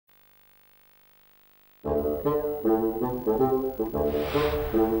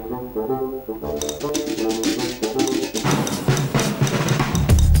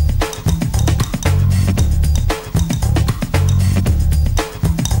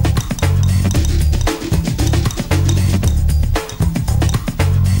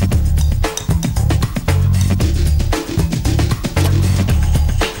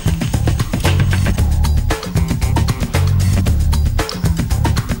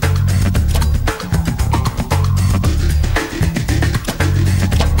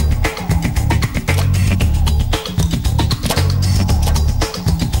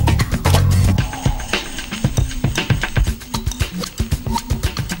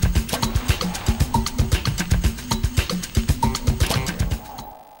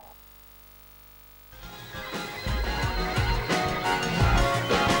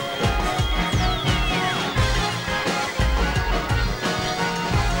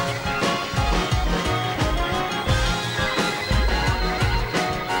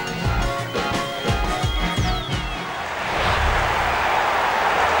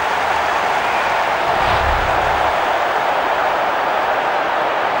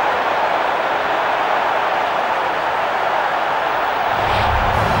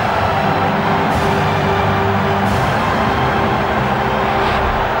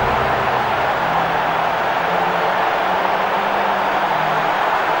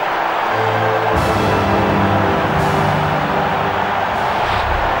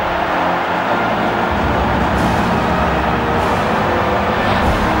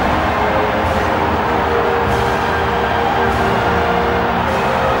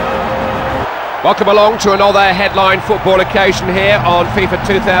Welcome along to another headline football occasion here on FIFA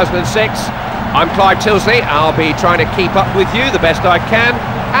 2006. I'm Clive Tilsley. I'll be trying to keep up with you the best I can.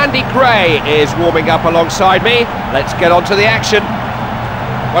 Andy Gray is warming up alongside me. Let's get on to the action.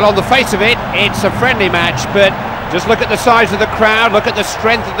 Well, on the face of it, it's a friendly match, but just look at the size of the crowd, look at the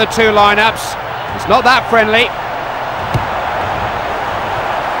strength of the two lineups. It's not that friendly.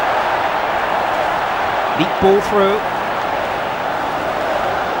 Deep ball through.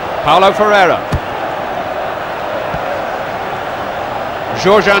 Paulo Ferreira.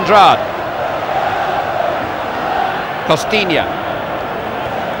 Jorge Andrade. Costinha.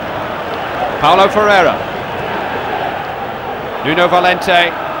 Paulo Ferreira. Nuno Valente.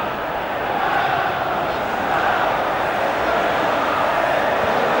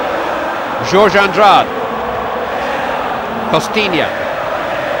 Jorge Andrade. Costinha.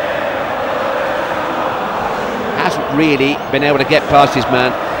 Hasn't really been able to get past his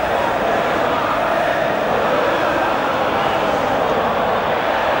man.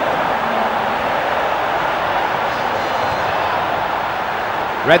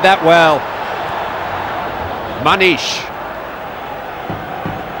 Read that well. Manish.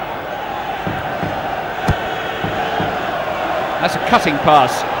 That's a cutting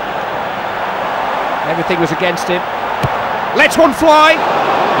pass. Everything was against him. Lets one fly.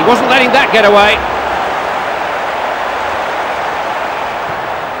 He wasn't letting that get away.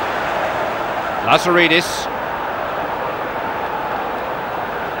 Lazaridis.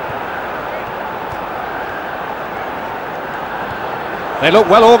 They look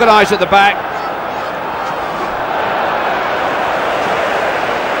well organised at the back.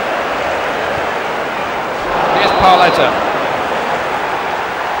 Here's Paoletta.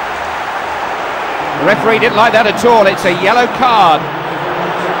 The referee didn't like that at all. It's a yellow card.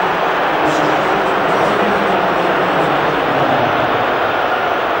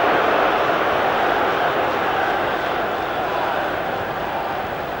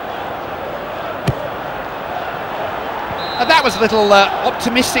 That was a little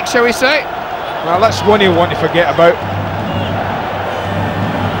optimistic, shall we say? Well, that's one you want to forget about.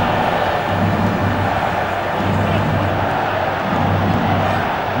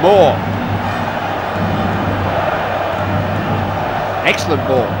 Moore. Excellent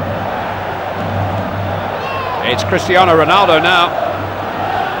ball. It's Cristiano Ronaldo now.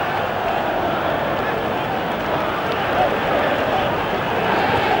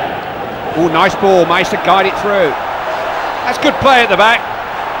 Oh, nice ball, managed to guide it through. That's good play at the back.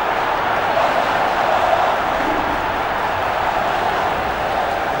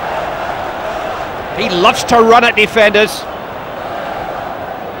 He loves to run at defenders.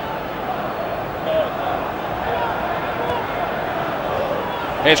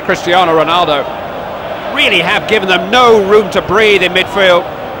 Here's Cristiano Ronaldo. Really have given them no room to breathe in midfield.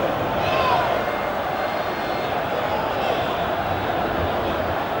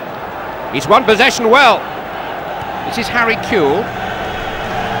 He's won possession well. This is Harry Kewell.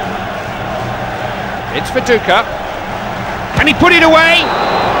 It's Viduka. Can he put it away?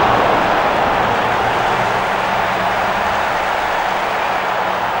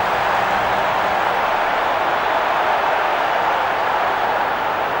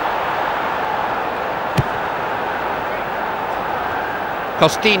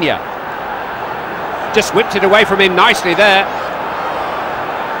 Costinha. Just whipped it away from him nicely there.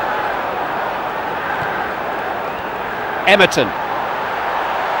 Emerton.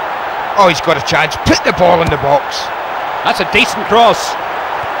 Oh, he's got a chance. Put the ball in the box. That's a decent cross.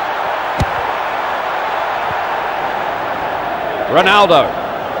 Ronaldo.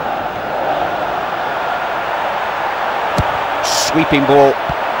 Sweeping ball.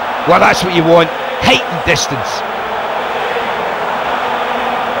 Well, that's what you want. Height and distance.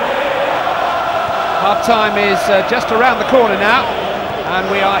 Half-time is just around the corner now, and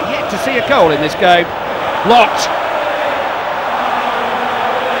we are yet to see a goal in this game. Blocked.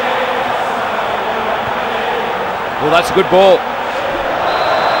 Well, that's a good ball.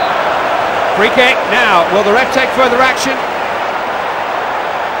 Free kick. Now, will the ref take further action?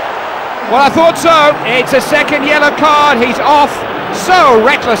 Well, I thought so. It's a second yellow card. He's off. So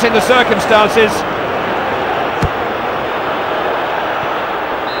reckless in the circumstances.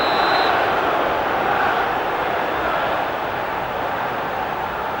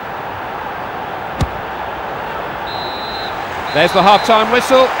 There's the half-time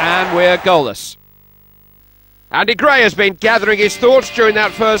whistle, and we're goalless. Andy Gray has been gathering his thoughts during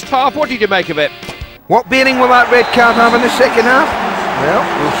that first half. What did you make of it? What bearing will that red card have in the second half? Well,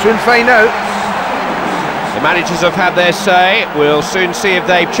 we'll soon find out. The managers have had their say. We'll soon see if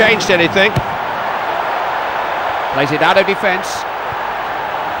they've changed anything. Plays it out of defence.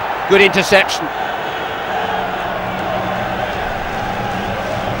 Good interception.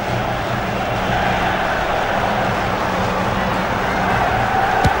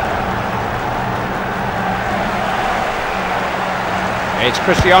 It's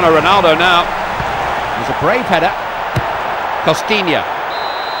Cristiano Ronaldo now. He's a brave header. Costinha.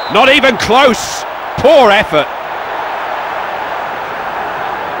 Not even close. Poor effort.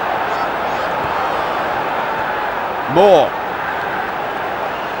 Moore.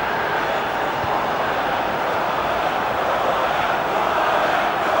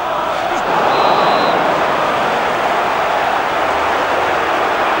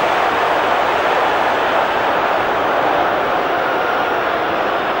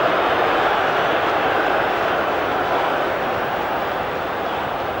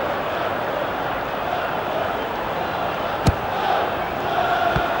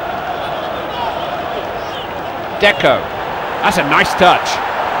 Deco. That's a nice touch.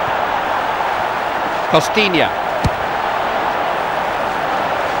 Costinha.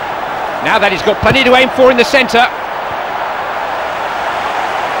 Now that he's got plenty to aim for in the centre.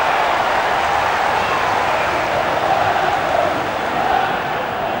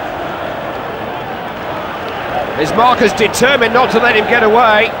 His marker's determined not to let him get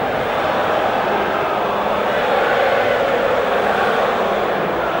away.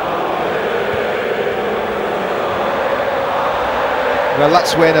 Well,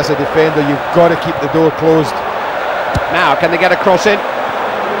 that's when, as a defender, you've got to keep the door closed. Now, can they get a cross in?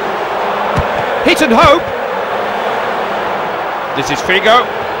 Hit and hope. This is Figo.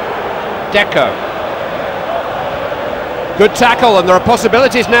 Deco. Good tackle, and there are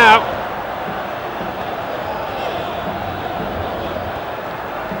possibilities now.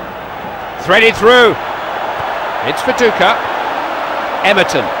 Threaded through. It's Fatuka.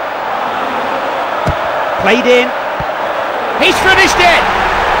 Emerton. Played in. He's finished it!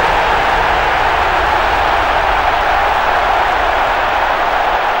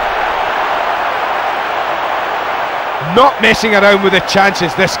 Not messing around with the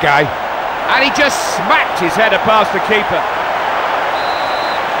chances, this guy. And he just smacked his header past the keeper.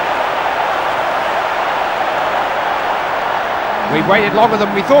 We waited longer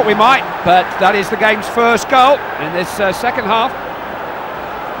than we thought we might, but that is the game's first goal in this second half.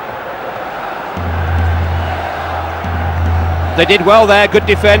 They did well there, good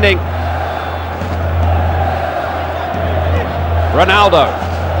defending. Ronaldo.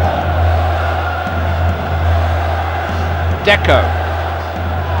 Deco.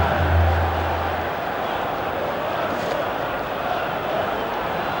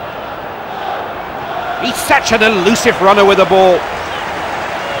 He's such an elusive runner with the ball.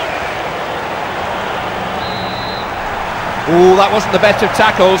 Ooh, that wasn't the best of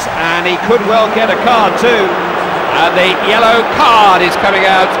tackles, and he could well get a card too. And the yellow card is coming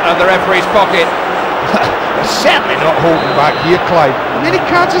out of the referee's pocket. Certainly not holding back here, Clive. How many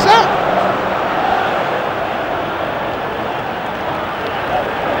cards is that?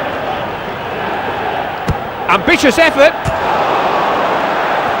 Ambitious effort.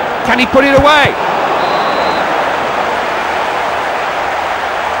 Can he put it away?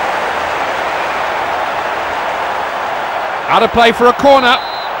 Out of play for a corner.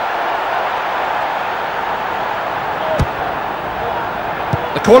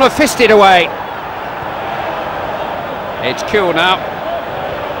 The corner fisted away. It's cool now.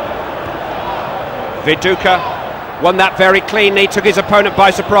 Viduka won that very cleanly, took his opponent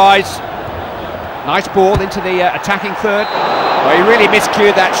by surprise. Nice ball into the attacking third. Well, he really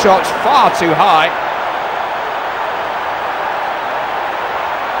miscued that shot, far too high.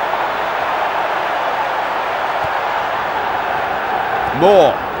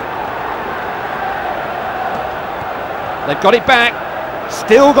 Moore. They've got it back.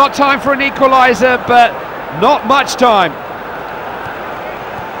 Still got time for an equaliser, but not much time.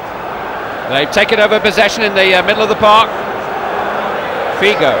 They've taken over possession in the middle of the park.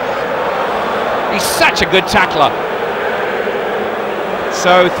 Figo. He's such a good tackler.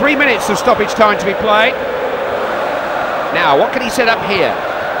 So 3 minutes of stoppage time to be played. Now, what can he set up here?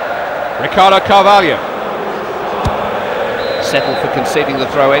 Ricardo Carvalho. Settled for conceding the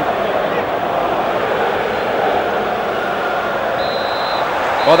throw-in.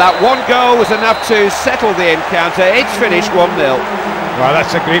 Well, that one goal was enough to settle the encounter. It's finished 1-0. Well,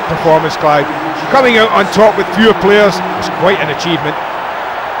 that's a great performance, Clive. Coming out on top with fewer players is quite an achievement.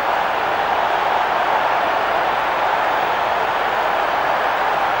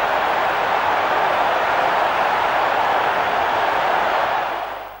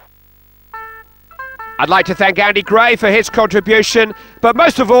 I'd like to thank Andy Gray for his contribution, but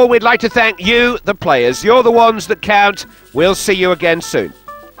most of all, we'd like to thank you, the players. You're the ones that count. We'll see you again soon.